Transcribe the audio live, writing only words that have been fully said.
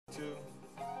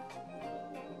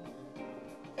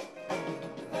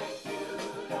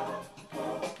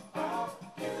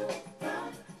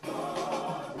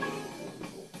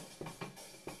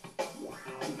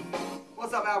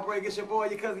What's up, Outbreak? It's your boy,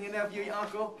 your cousin, your nephew, your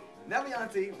uncle, never your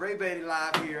auntie, Ray Bady,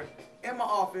 live here in my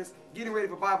office, getting ready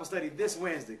for Bible study this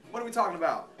Wednesday. What are we talking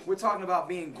about? We're talking about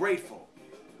being grateful.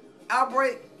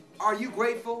 Outbreak, are you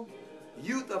grateful?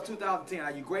 Youth of 2010,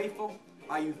 are you grateful?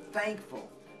 Are you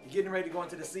thankful? You're getting ready to go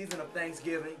into the season of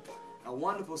Thanksgiving, a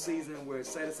wonderful season where it's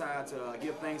set aside to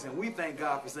give thanks, and we thank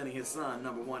God for sending His Son,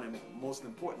 number one, and most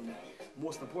importantly,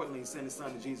 He sent His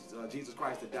Son to Jesus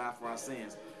Christ to die for our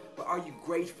sins. But are you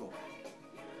grateful?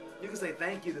 You can say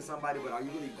thank you to somebody, but are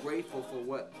you really grateful for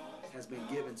what has been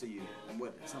given to you and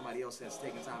what somebody else has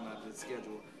taken time out of the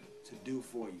schedule to do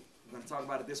for you? We're going to talk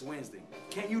about it this Wednesday.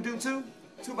 Can you do two?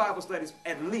 2 Bible studies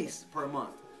at least per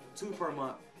month. 2 per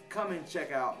month. Come and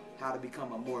check out how to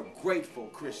become a more grateful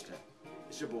Christian.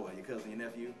 It's your boy, your cousin, your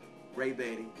nephew, Ray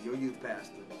Bady, your youth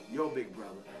pastor, your big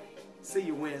brother. See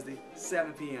you Wednesday,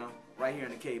 7 p.m. right here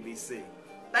in the KBC.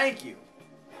 Thank you.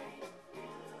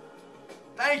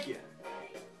 Thank you.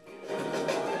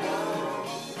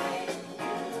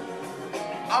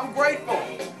 I'm grateful.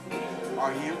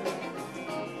 Are you?